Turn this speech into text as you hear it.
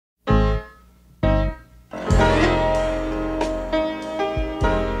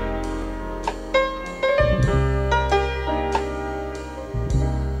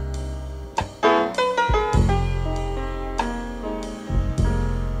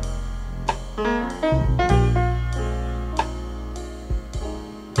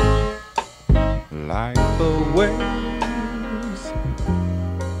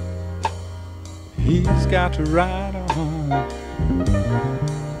got to ride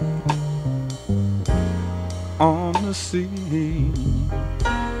on the sea.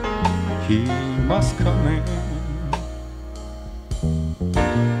 He must come in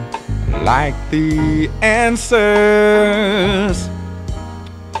like the answers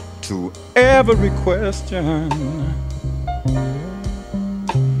to every question.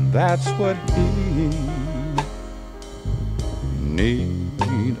 That's what he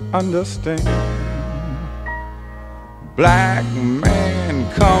need understand. Black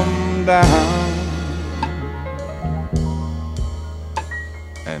man, come down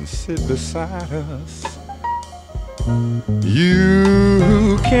and sit beside us.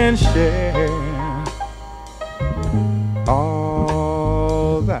 You can share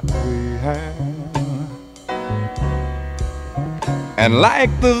all that we have, and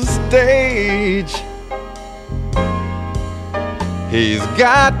like the stage he's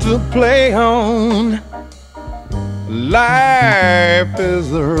got to play on, life is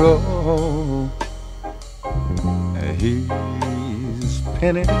the role he's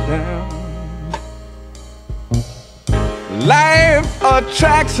pinning down. Life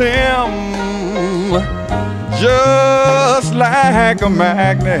attracts him just like a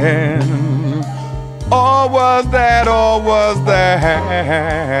magnet. Or was that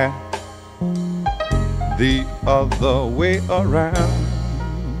the other way around?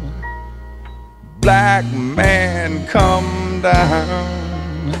 Black man, come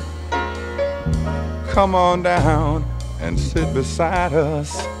down, come on down and sit beside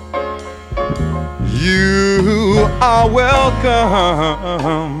us. You are welcome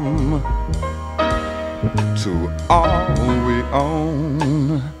to all we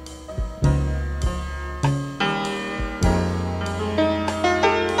own.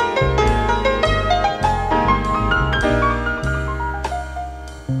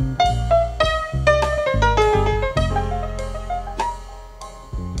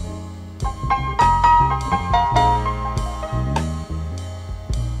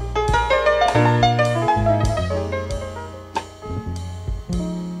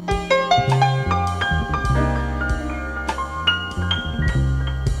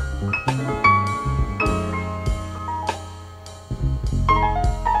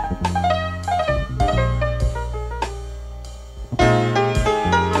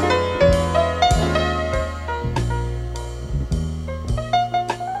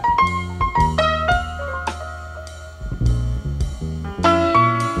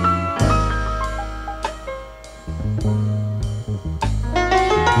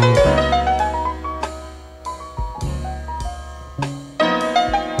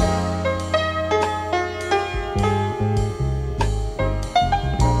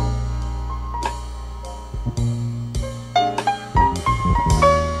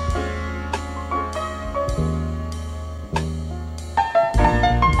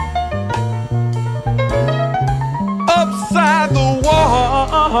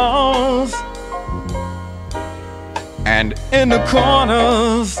 And in the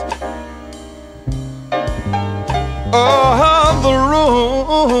corners of the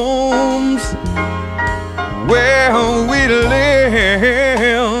rooms where we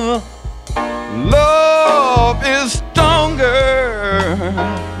live, love is stronger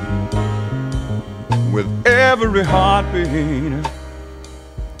with every heartbeat,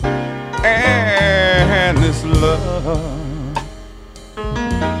 and this love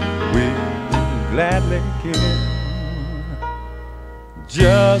we gladly give.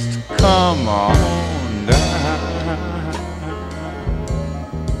 Just come on down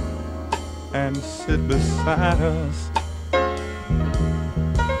and sit beside us.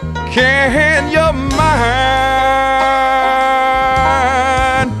 Can your mind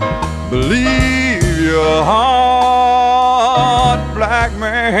believe your heart? Black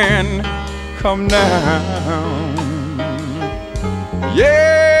man, come down.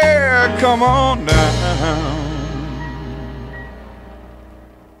 Yeah, come on down.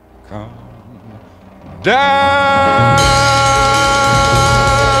 Come down.